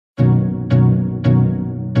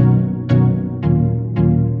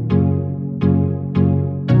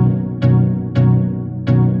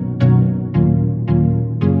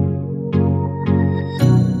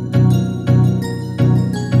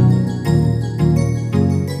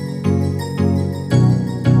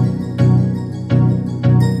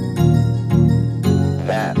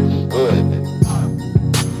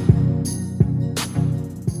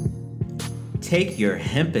Take your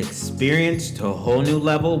hemp experience to a whole new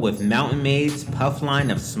level with Mountain Made's puff line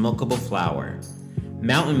of smokable flower.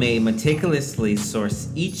 Mountain Made meticulously source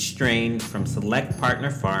each strain from select partner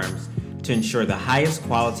farms to ensure the highest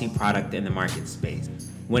quality product in the market space.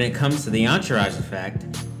 When it comes to the entourage effect,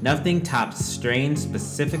 nothing tops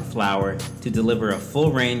strain-specific flower to deliver a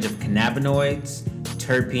full range of cannabinoids,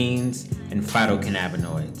 terpenes, and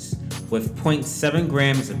phytocannabinoids. With 0.7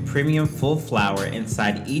 grams of premium full flower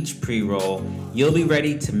inside each pre-roll, you'll be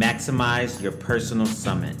ready to maximize your personal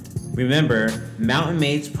summit. Remember, Mountain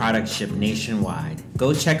Made's products ship nationwide.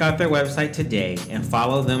 Go check out their website today and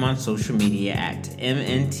follow them on social media at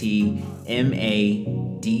MNTMADE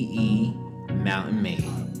Mountain Made.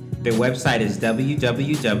 Their website is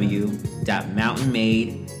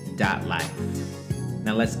www.mountainmade.life.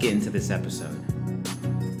 Now let's get into this episode.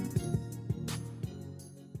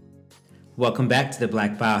 Welcome back to the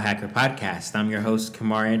Black Biohacker Podcast. I'm your host,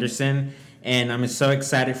 Kamar Anderson, and I'm so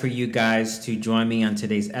excited for you guys to join me on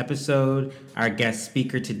today's episode. Our guest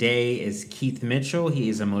speaker today is Keith Mitchell. He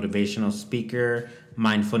is a motivational speaker,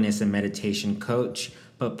 mindfulness and meditation coach,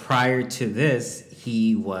 but prior to this,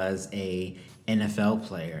 he was a NFL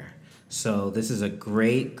player. So this is a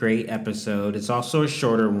great episode. It's also a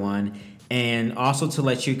shorter one, and also to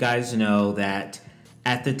let you guys know that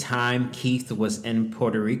at the time, Keith was in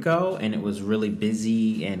Puerto Rico, and it was really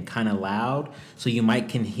busy and kind of loud, so you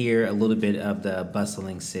can hear a little bit of the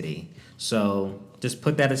bustling city. So just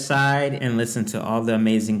put that aside and listen to all the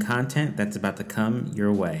amazing content that's about to come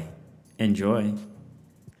your way. Enjoy.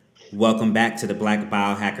 Welcome back to the Black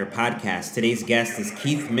Biohacker Podcast. Today's guest is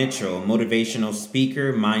Keith Mitchell, motivational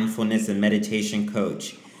speaker, mindfulness, and meditation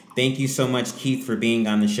coach. Thank you so much, Keith, for being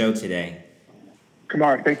on the show today.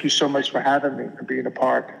 Kamar, thank you so much for having me, for being a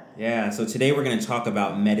part. Yeah, so today we're going to talk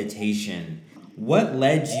about meditation. What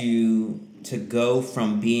led you to go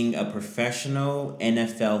from being a professional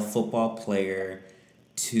NFL football player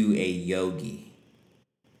to a yogi?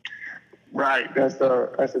 Right, that's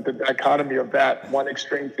the dichotomy of that, one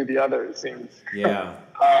extreme to the other, it seems. Yeah.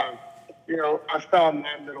 I found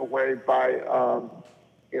my middle way by,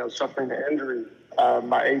 suffering an injury.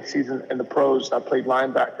 My 8th season in the pros, I played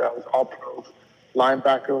linebacker. I was all-pro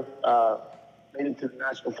linebacker, made it to the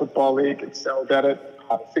National Football League, excelled at it.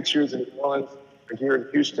 6 years in New Orleans, a year in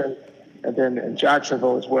Houston, and then in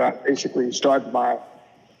Jacksonville is where I basically started my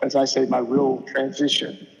real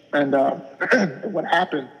transition. And what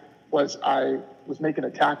happened was I was making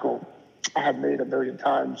a tackle I had made 1 million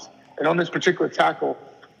times. And on this particular tackle,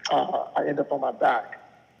 I end up on my back.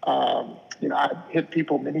 I hit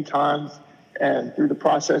people many times, and through the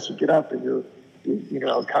process, you get up and you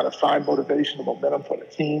kind of find motivation and momentum for the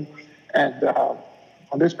team. And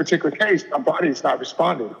on this particular case, my body is not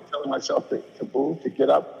responding. I'm telling myself to move, to get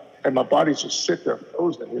up, and my body's just sit there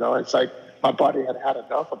frozen. It's like my body had had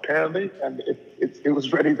enough, apparently, and it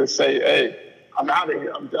was ready to say, hey, I'm out of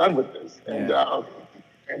here. I'm done with this. Yeah.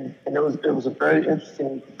 And it was a very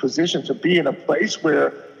interesting position to be in, a place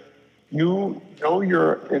where you know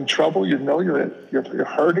you're in trouble, you know you're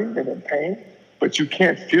hurting and in pain, but you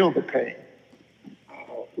can't feel the pain.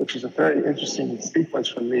 Which is a very interesting sequence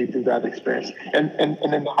for me through that experience. And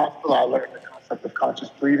in the hospital, I learned the concept of conscious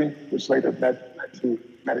breathing, which later led to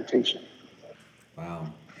meditation. Wow.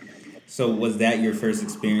 So was that your first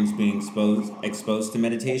experience being exposed to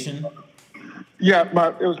meditation? Yeah,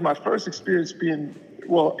 it was my first experience it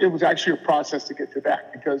was actually a process to get to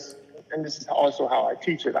that, because, and this is also how I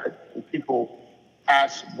teach it, when people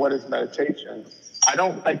ask, what is meditation? I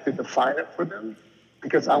don't like to define it for them,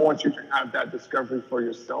 because I want you to have that discovery for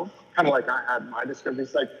yourself, kind of like I had my discovery.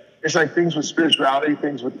 It's like things with spirituality,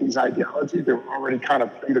 things with these ideologies, they were already kind of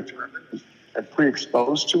predetermined and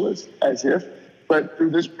pre-exposed to us, as if. But through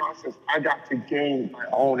this process, I got to gain my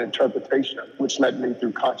own interpretation, which led me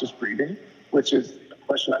through conscious breathing, which is a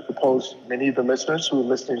question I propose to many of the listeners who are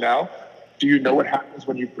listening now. Do you know what happens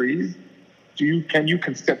when you breathe? Can you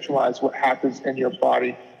conceptualize what happens in your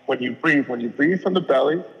body when you breathe? When you breathe from the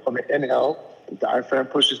belly, from the inhale, the diaphragm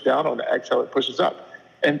pushes down, on the exhale, it pushes up.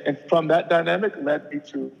 And from that dynamic led me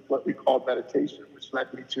to what we call meditation, which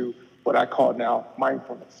led me to what I call now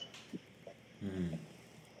mindfulness.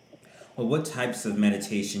 Well, what types of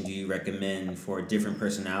meditation do you recommend for different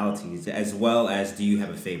personalities, as well as do you have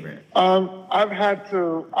a favorite? I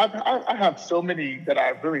have so many that I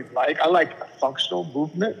really like. I like functional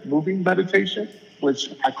moving meditation,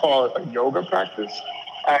 which I call a yoga practice.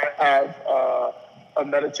 I have a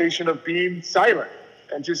meditation of being silent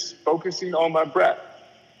and just focusing on my breath.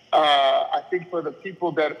 I think for the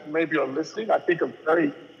people that maybe are listening, I think a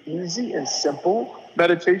very easy and simple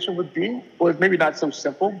meditation would be, or maybe not so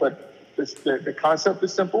simple, but the concept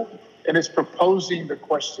is simple, And it's proposing the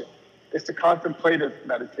question. It's the contemplative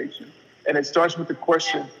meditation. And it starts with the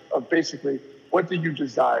question of basically, what do you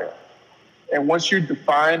desire? And once you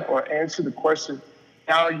define or answer the question,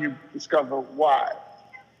 now you discover why.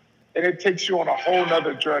 And it takes you on a whole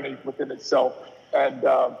nother journey within itself. And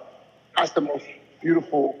that's the most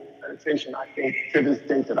beautiful meditation, I think, to this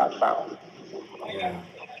day that I found. Yeah.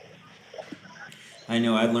 I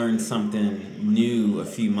know I learned something new a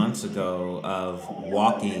few months ago of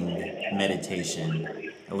walking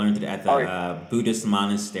meditation. I learned it at the Oh, yeah. Buddhist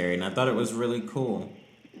monastery, and I thought it was really cool.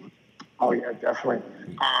 Oh, yeah, definitely.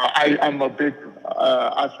 I'm a big,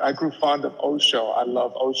 I grew fond of Osho. I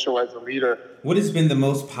love Osho as a leader. What has been the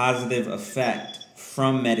most positive effect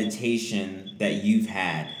from meditation that you've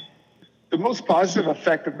had? The most positive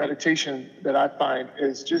effect of meditation that I find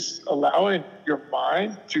is just allowing your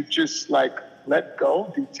mind to just like let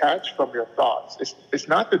go, detach from your thoughts. It's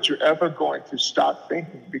not that you're ever going to stop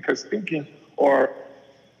thinking, because thinking or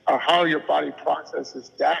how your body processes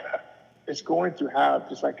data is going to have,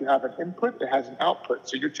 just like you have an input, it has an output.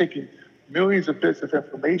 So you're taking millions of bits of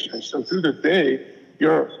information. So through the day,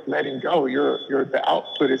 you're letting go. The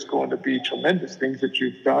output is going to be tremendous. Things that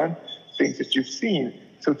you've done, things that you've seen.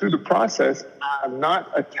 So through the process, I'm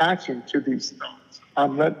not attaching to these thoughts.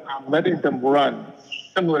 I'm letting them run,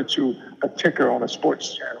 similar to a ticker on a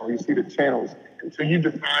sports channel. You see the channels. And so you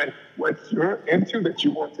define what you're into that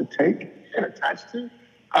you want to take and attach to.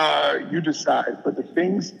 You decide. But the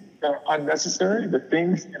things that are unnecessary, the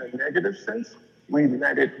things in a negative sense, we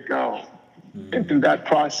let it go. Mm-hmm. And through that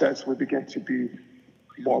process, we begin to be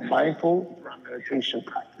more mindful through our meditation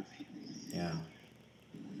practice. Yeah.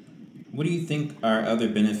 What do you think are other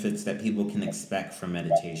benefits that people can expect from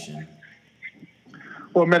meditation?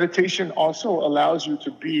 Well, meditation also allows you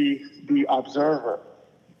to be the observer,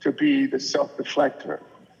 to be the self-reflector,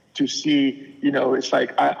 to see, it's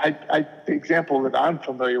like the example that I'm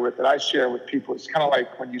familiar with, that I share with people, it's kind of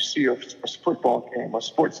like when you see a football game or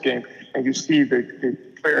sports game and you see the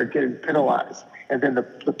player getting penalized. And then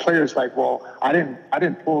the player's like, well, I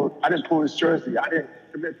didn't pull his jersey. I didn't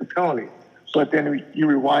commit the penalty. But then you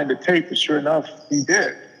rewind the tape, and sure enough, he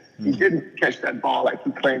did. He didn't catch that ball like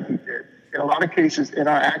he claimed he did. In a lot of cases, in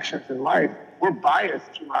our actions in life, we're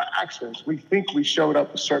biased to our actions. We think we showed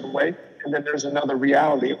up a certain way, and then there's another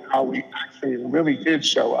reality of how we actually really did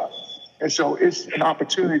show up. And so it's an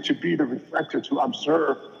opportunity to be the reflector, to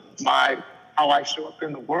observe how I show up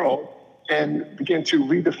in the world and begin to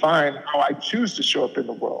redefine how I choose to show up in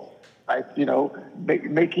the world. Like,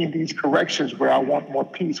 making these corrections where I want more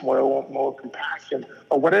peace, where I want more compassion,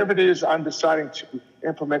 or whatever it is I'm deciding to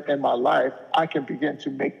implement in my life, I can begin to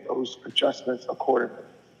make those adjustments accordingly.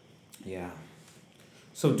 Yeah.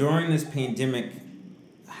 So during this pandemic,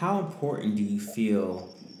 how important do you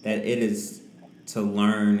feel that it is to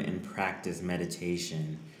learn and practice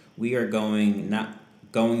meditation? We are going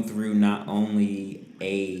through not only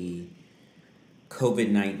a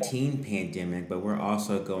COVID-19 pandemic, but we're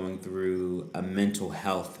also going through a mental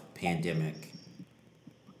health pandemic.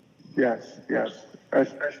 Yes.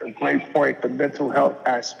 That's a great point, the mental health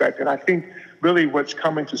aspect. And I think really what's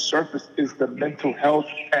coming to surface is the mental health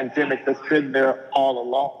pandemic that's been there all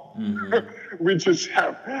along. Mm-hmm. We just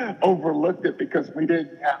have overlooked it because we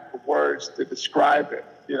didn't have the words to describe it,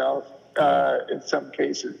 in some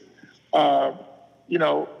cases.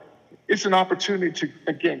 It's an opportunity to,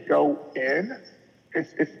 again, go in.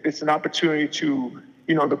 It's an opportunity to,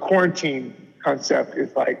 the quarantine concept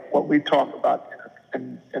is like what we talk about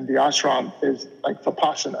in the ashram is like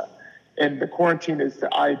vipassana. And the quarantine is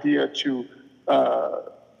the idea to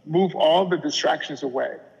move all the distractions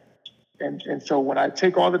away. And so when I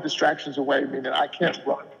take all the distractions away, meaning I can't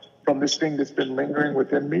run from this thing that's been lingering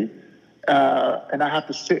within me, and I have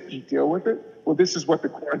to sit and deal with it. Well, this is what the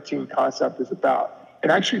quarantine concept is about.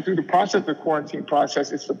 And actually through the process of the quarantine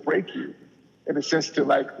process, it's to break you in a sense to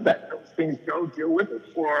like let those things go, deal with it,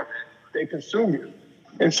 or they consume you.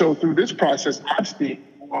 And so through this process, I've seen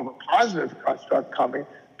more of a positive construct coming.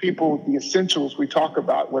 People, the essentials we talk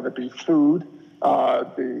about, whether it be food,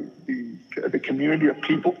 the community of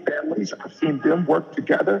people, families, I've seen them work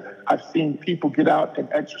together. I've seen people get out and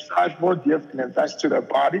exercise more, give and invest to their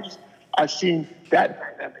bodies. I've seen that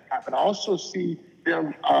dynamic happen. I also see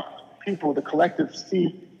them, people, the collective,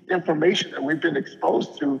 see information that we've been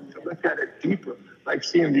exposed to look at it deeper, like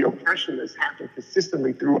seeing the oppression that's happened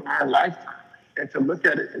consistently through our lifetime, and to look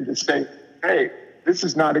at it and to say, hey, this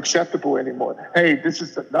is not acceptable anymore. Hey, this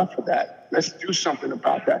is enough of that. Let's do something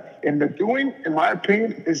about that. And the doing, in my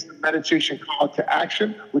opinion, is the meditation call to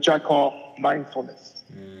action, which I call mindfulness.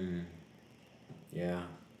 Yeah.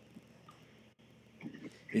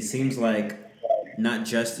 It seems like not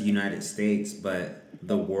just the United States, but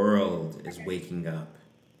the world is waking up.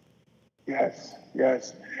 Yes,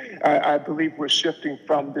 yes. I believe we're shifting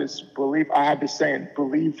from this belief. I have this saying,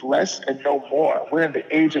 believe less and know more. We're in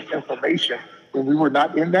the age of information. When we were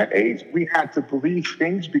not in that age, we had to believe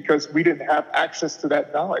things because we didn't have access to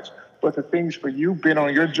that knowledge. But the things for you, been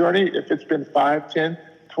on your journey, if it's been 5, 10,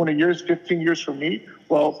 20 years, 15 years for me,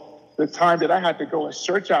 well, the time that I had to go and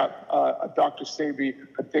search out a Dr. Sabi,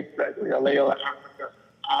 a Dick Gregory, a Layla Africa,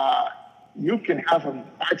 uh, you can have them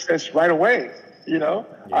access right away. Yeah.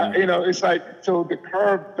 It's like, so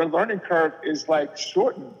the learning curve is like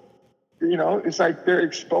shortened. It's like they're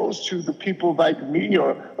exposed to the people like me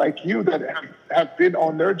or like you that have been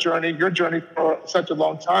on your journey for such a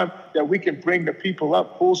long time that we can bring the people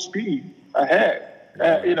up full speed ahead.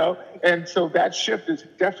 Yeah. And so that shift is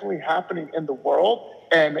definitely happening in the world.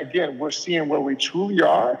 And again, we're seeing where we truly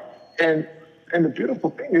are. And and the beautiful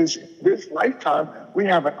thing is, this lifetime, we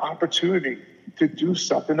have an opportunity to do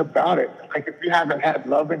something about it. Like if you haven't had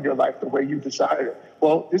love in your life the way you desired it,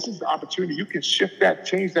 well, this is the opportunity. You can shift that,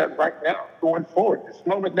 change that right now, going forward, this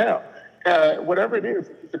moment now. Whatever it is,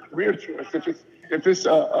 if it's a career choice, if it's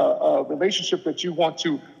a relationship that you want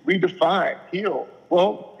to redefine, heal,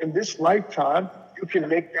 well, in this lifetime, you can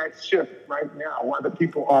make that shift right now while the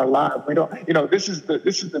people are alive. We don't, this is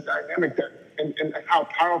the dynamic that, and how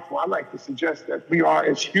powerful I like to suggest that we are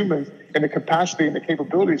as humans and the capacity and the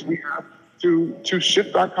capabilities we have to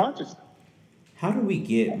shift our consciousness. How do we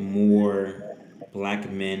get more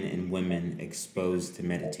black men and women exposed to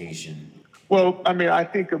meditation? Well, I mean, I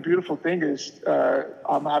think a beautiful thing is,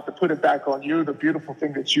 I'm gonna have to put it back on you. The beautiful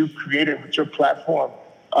thing that you've created with your platform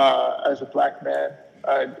as a black man,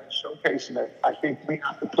 showcasing it. I think we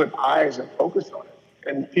have to put eyes and focus on it.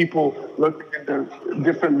 And people look into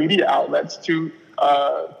different media outlets to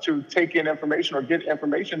take in information or get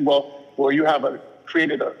information. Well, you have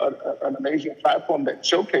created an amazing platform that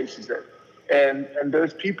showcases it. And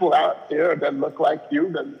there's people out there that look like you,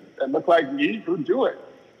 that look like me, who do it.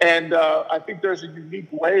 And I think there's a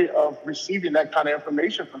unique way of receiving that kind of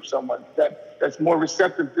information from someone that's more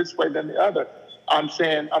receptive this way than the other. I'm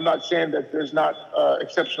not saying that there's not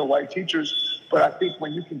exceptional white teachers, but I think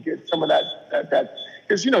when you can get some of that,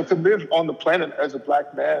 because to live on the planet as a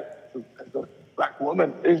black man, as a black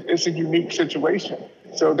woman, it's a unique situation.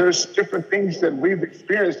 So there's different things that we've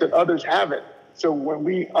experienced that others haven't. So when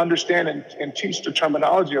we understand and teach the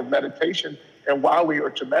terminology of meditation and why we are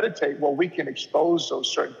to meditate, well, we can expose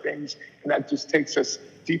those certain things, and that just takes us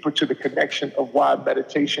deeper to the connection of why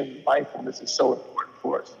meditation, mindfulness is so important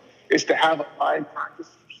for us. Is to have a mind practice.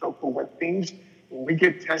 So for when we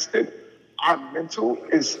get tested, our mental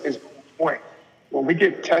is on point. When we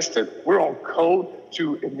get tested, we're on code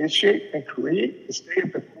to initiate and create and stay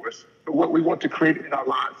the course for what we want to create in our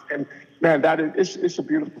lives. And man, it's a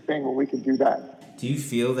beautiful thing when we can do that. Do you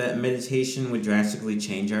feel that meditation would drastically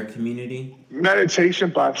change our community?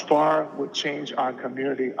 Meditation by far would change our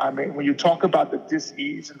community. I mean, when you talk about the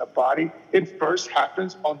dis-ease in the body, it first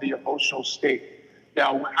happens on the emotional state.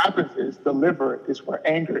 Now, what happens is the liver is where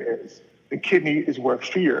anger is. The kidney is where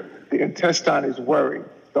fear. The intestine is worry.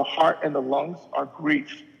 The heart and the lungs are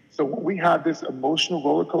grief. So when we have this emotional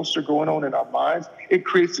roller coaster going on in our minds, it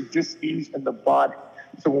creates a dis-ease in the body.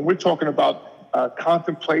 So when we're talking about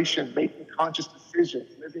contemplation, making conscious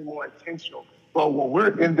decisions, living more intentional, well, when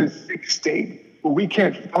we're in this sick state, well, we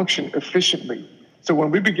can't function efficiently. So when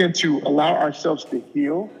we begin to allow ourselves to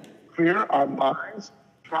heal, clear our minds,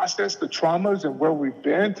 process the traumas and where we've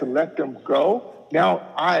been, to let them go,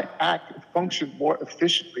 now I act and function more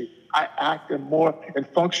efficiently. I act and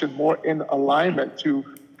function more in alignment to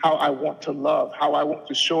how I want to love, how I want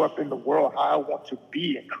to show up in the world, how I want to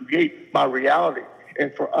be and create my reality.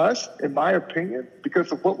 And for us, in my opinion,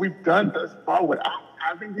 because of what we've done thus far without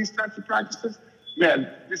having these types of practices, man,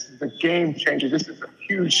 this is a game changer. This is a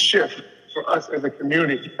huge shift for us as a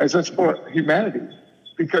community, as us for humanity,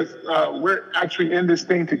 because we're actually in this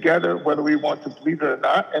thing together, whether we want to believe it or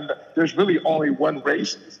not. And there's really only one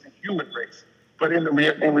race, it's the human race. But in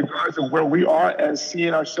regards of where we are as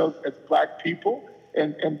seeing ourselves as black people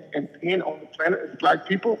and being on the planet as black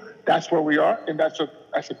people, that's where we are. And that's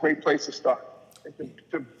a great place to start. And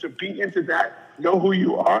to be into that, know who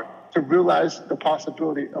you are, to realize the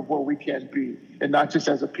possibility of what we can be, and not just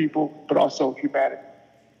as a people, but also humanity.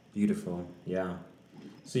 Beautiful. Yeah.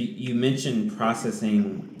 So you mentioned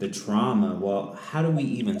processing the trauma. Well, how do we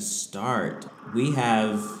even start? We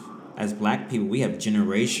have, as black people, we have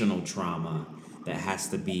generational trauma that has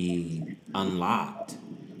to be unlocked.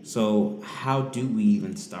 So how do we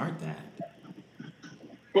even start that?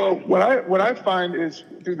 Well, what I find is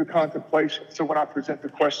through the contemplation. So when I present the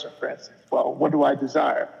question, for instance, well, what do I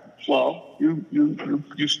desire? Well,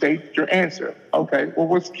 you state your answer. Okay. Well,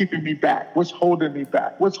 what's keeping me back? What's holding me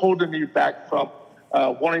back? What's holding me back from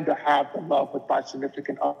wanting to have the love with my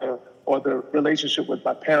significant other or the relationship with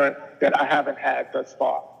my parent that I haven't had thus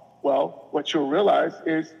far? Well, what you'll realize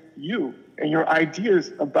is you and your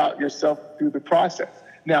ideas about yourself through the process.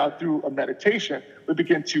 Now, through a meditation, we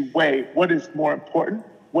begin to weigh what is more important,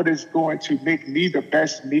 what is going to make me the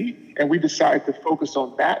best me, and we decide to focus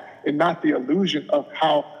on that and not the illusion of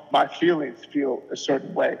how my feelings feel a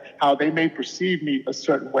certain way, how they may perceive me a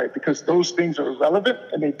certain way, because those things are irrelevant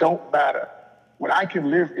and they don't matter. When I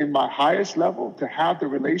can live in my highest level to have the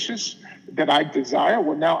relations that I desire,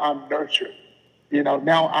 well, now I'm nurtured.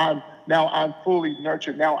 Now I'm fully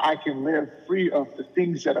nurtured. Now I can live free of the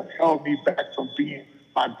things that have held me back from being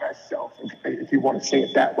my best self, if you want to say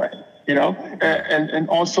it that way. And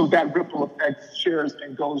also that ripple effect shares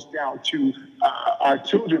and goes down to our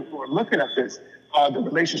children who are looking at this, the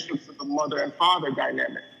relationships of the mother and father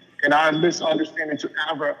dynamic, and our misunderstanding to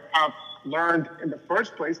ever have learned in the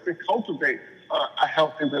first place to cultivate a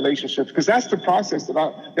healthy relationship, because that's the process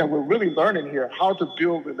that we're really learning here, how to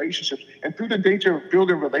build relationships. And through the nature of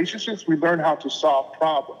building relationships, we learn how to solve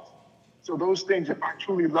problems. So those things, if I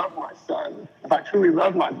truly love my son, if I truly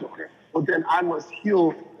love my daughter, well, then I must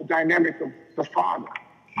heal the dynamic of the father.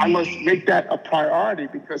 I must make that a priority,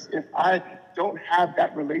 because if I don't have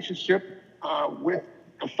that relationship with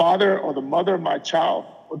the father or the mother of my child,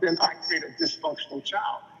 well, then I create a dysfunctional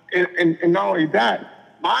child. And not only that,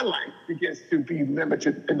 my life begins to be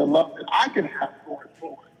limited in the love that I can have going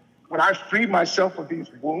forward. When I free myself of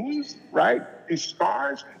these wounds, right, these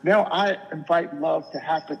scars, now I invite love to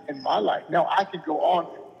happen in my life. Now I can go on,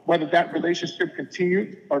 whether that relationship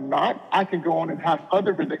continues or not, I can go on and have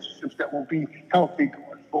other relationships that will be healthy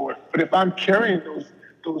going forward. But if I'm carrying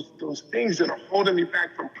those things that are holding me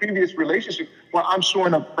back from previous relationships, well, I'm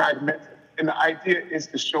showing up fragmented. And the idea is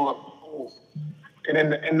to show up whole. And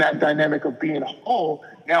in that dynamic of being whole,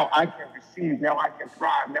 now I can receive, now I can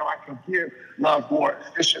thrive, now I can give love more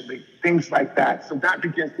efficiently, things like that. So that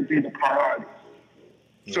begins to be the priority.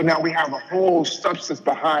 Yeah. So now we have a whole substance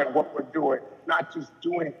behind what we're doing, not just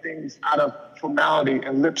doing things out of formality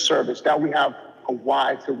and lip service. Now we have a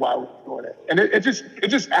why to why we're doing it. And it's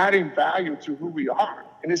just adding value to who we are.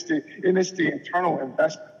 And it's the internal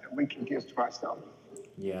investment that we can give to ourselves.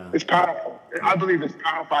 Yeah, it's powerful. I believe it's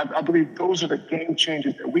powerful. I believe those are the game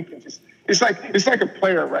changers that we can just. It's like a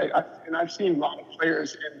player, right? I've seen a lot of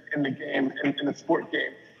players in the game, in the sport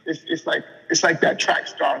game. It's like that track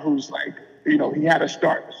star who's like, he had to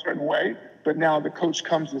start a certain way, but now the coach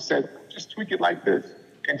comes and says, just tweak it like this,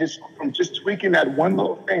 and from just tweaking that one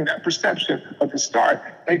little thing, that perception of the start,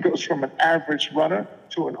 it goes from an average runner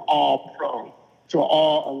to an all pro, to an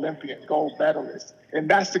all Olympian gold medalist. And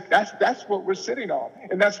that's what we're sitting on.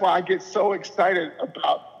 And that's why I get so excited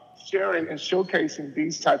about sharing and showcasing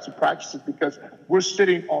these types of practices, because we're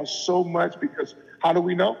sitting on so much. Because how do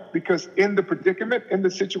we know? Because in the predicament, in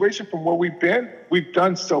the situation from where we've been, we've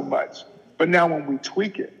done so much. But now when we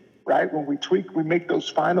tweak it, right? When we tweak, we make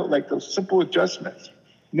those those simple adjustments.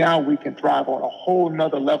 Now we can thrive on a whole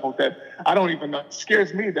nother level that I don't even know. It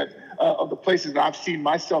scares me that of the places that I've seen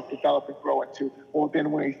myself develop and grow into. Well,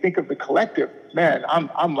 then when you think of the collective, man,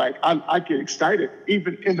 I get excited.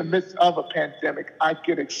 Even in the midst of a pandemic, I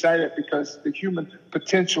get excited because the human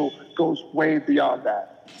potential goes way beyond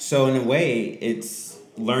that. So in a way, it's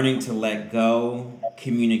learning to let go,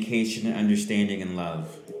 communication, understanding, and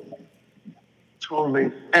love.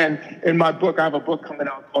 Totally. And in my book, I have a book coming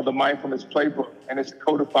out called The Mindfulness Playbook, and it's a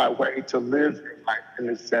codified way to live your life in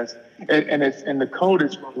this sense. And the code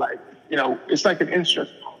is from it's like an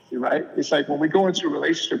insurance policy, right? It's like when we go into a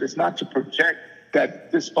relationship, it's not to project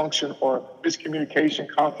that dysfunction or miscommunication,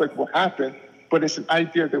 conflict will happen, but it's an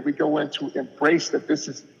idea that we go in to embrace that this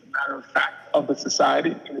is a matter of fact of the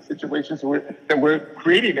society and the situations that we're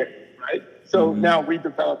creating it, right? So now we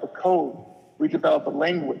develop a code, we develop a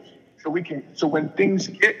language. So when things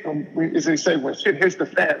as they say, when shit hits the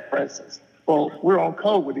fan, for instance, well, we're on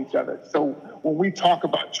code with each other. So when we talk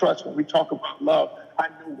about trust, when we talk about love, I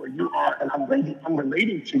know where you are, and I'm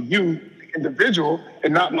relating to you, the individual,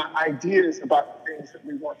 and not my ideas about the things that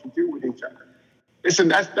we want to do with each other. Listen,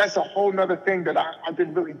 that's a whole nother thing that I've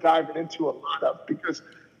been really diving into a lot of, because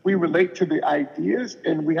we relate to the ideas,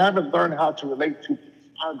 and we haven't learned how to relate to each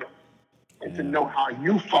other. And to know how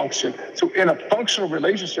you function. So in a functional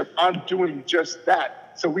relationship, I'm doing just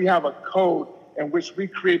that. So we have a code in which we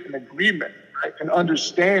create an agreement, right? An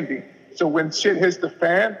understanding. So when shit hits the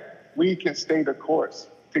fan, we can stay the course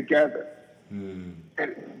together. And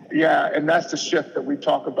Yeah, and that's the shift that we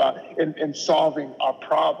talk about in solving our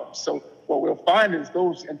problems. So what we'll find is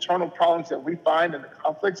those internal problems that we find in the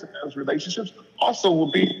conflicts in those relationships also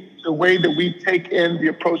will be the way that we take in the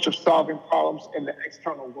approach of solving problems in the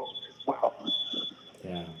external world as well.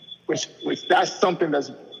 Yeah. Which that's something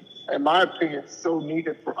that's, in my opinion, so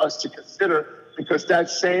needed for us to consider, because that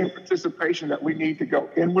same participation that we need to go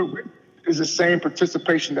inward with is the same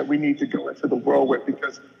participation that we need to go into the world with,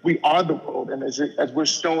 because we are the world. And as we're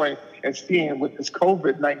showing and seeing with this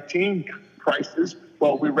COVID-19 crisis,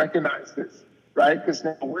 well, we recognize this, right? Because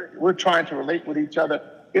now we're trying to relate with each other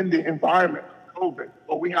in the environment of COVID,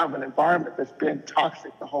 but we have an environment that's been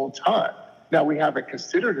toxic the whole time. Now, we haven't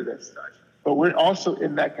considered it as such, but we're also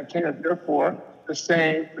in that container. Therefore, the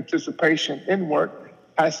same participation in work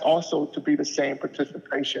has also to be the same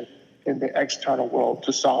participation in the external world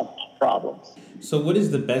to solve problems. So, what is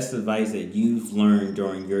the best advice that you've learned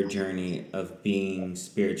during your journey of being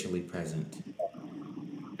spiritually present?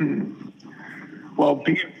 Well,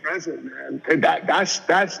 being present, man, and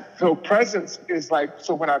that's so presence is like,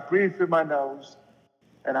 so when I breathe through my nose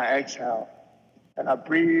and I exhale, and I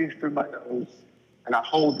breathe through my nose and I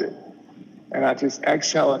hold it, and I just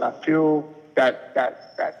exhale, and I feel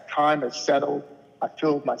that time is settled. I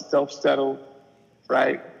feel myself settled,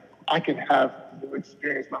 right? I can have new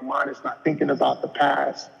experience. My mind is not thinking about the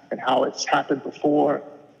past and how it's happened before,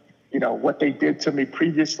 what they did to me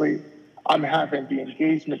previously. I'm having the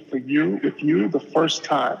engagement with you the first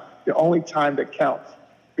time, the only time that counts,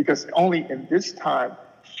 because only in this time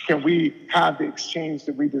can we have the exchange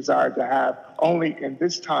that we desire to have. Only in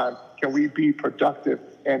this time can we be productive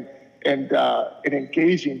and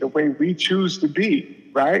engaging the way we choose to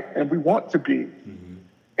be, right? And we want to be. Mm-hmm.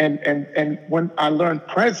 And when I learned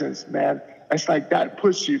presence, man, it's like that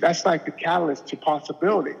puts you, that's like the catalyst to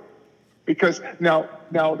possibility. Because now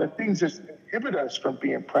the things that inhibit us from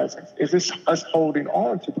being present is this us holding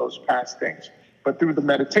on to those past things. But through the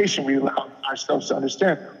meditation, we allow ourselves to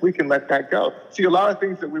understand we can let that go. See, a lot of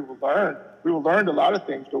things that we will learn a lot of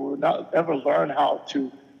things, but we will not ever learn how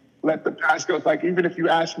to let the past go. It's like, even if you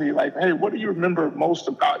ask me, like, hey, what do you remember most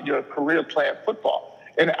about your career playing football?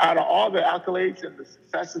 And out of all the accolades and the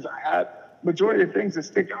successes I had, majority of things that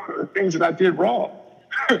stick out are the things that I did wrong.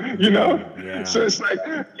 Yeah. So it's like,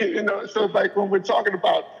 so like when we're talking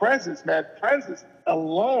about presence, man, presence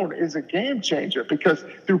alone is a game changer, because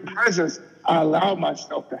through presence, I allow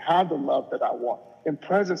myself to have the love that I want. In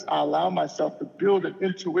presence, I allow myself to build an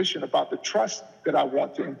intuition about the trust that I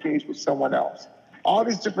want to engage with someone else. All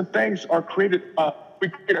these different things are created, we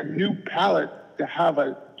create a new palette to have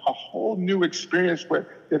a whole new experience with,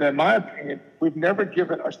 that in my opinion, we've never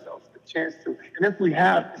given ourselves the chance to. And if we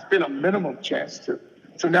have, it's been a minimum chance to.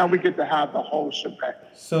 So now we get to have the whole shebang.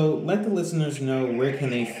 So let the listeners know, where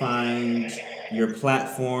can they find your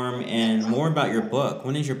platform and more about your book.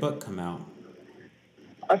 When does your book come out?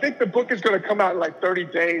 I think the book is going to come out in like 30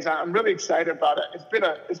 days. I'm really excited about it.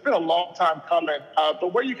 It's been a long time coming.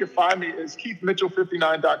 But where you can find me is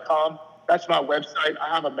keithmitchell59.com. That's my website.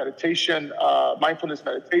 I have a meditation, mindfulness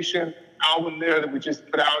meditation album there that we just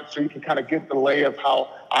put out, so you can kind of get the lay of how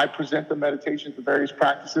I present the meditations, the various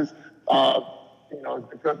practices.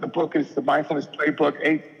 The book is the Mindfulness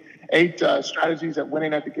Playbook, eight strategies at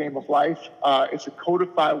winning at the game of life. It's a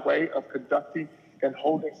codified way of conducting and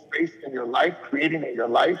holding space in your life, creating in your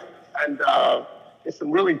life. And it's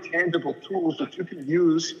some really tangible tools that you can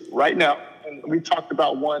use right now. And we talked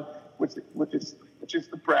about one, which is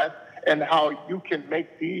the breath, and how you can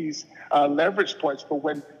make these leverage points for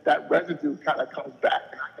when that residue kind of comes back.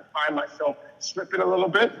 And I can find myself slipping a little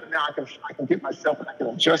bit. Now I can get myself, and I can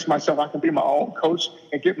adjust myself. I can be my own coach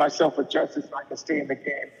and get myself adjusted so I can stay in the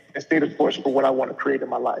game and stay the course for what I want to create in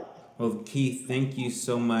my life. Well, Keith, thank you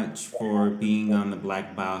so much for being on the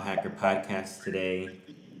Black Biohacker podcast today.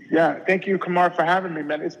 Yeah, thank you, Kamar, for having me,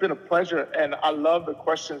 man. It's been a pleasure, and I love the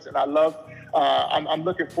questions, and I'm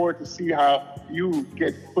looking forward to see how you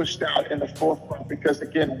get pushed out in the forefront, because,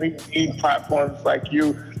 again, we need platforms like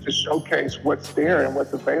you to showcase what's there and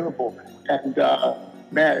what's available. And,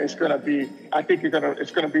 man, it's going to be, I think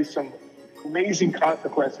it's going to be some amazing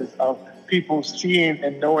consequences of people seeing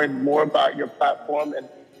and knowing more about your platform, and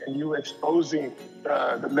you exposing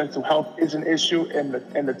the mental health is an issue, and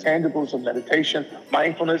the tangibles of meditation,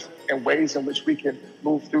 mindfulness, and ways in which we can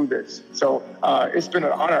move through this. So it's been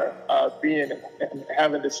an honor being and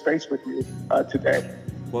having this space with you today.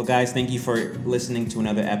 Well, guys, thank you for listening to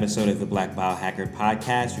another episode of the Black Biohacker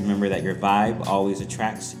podcast. Remember that your vibe always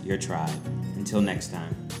attracts your tribe. Until next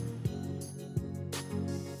time.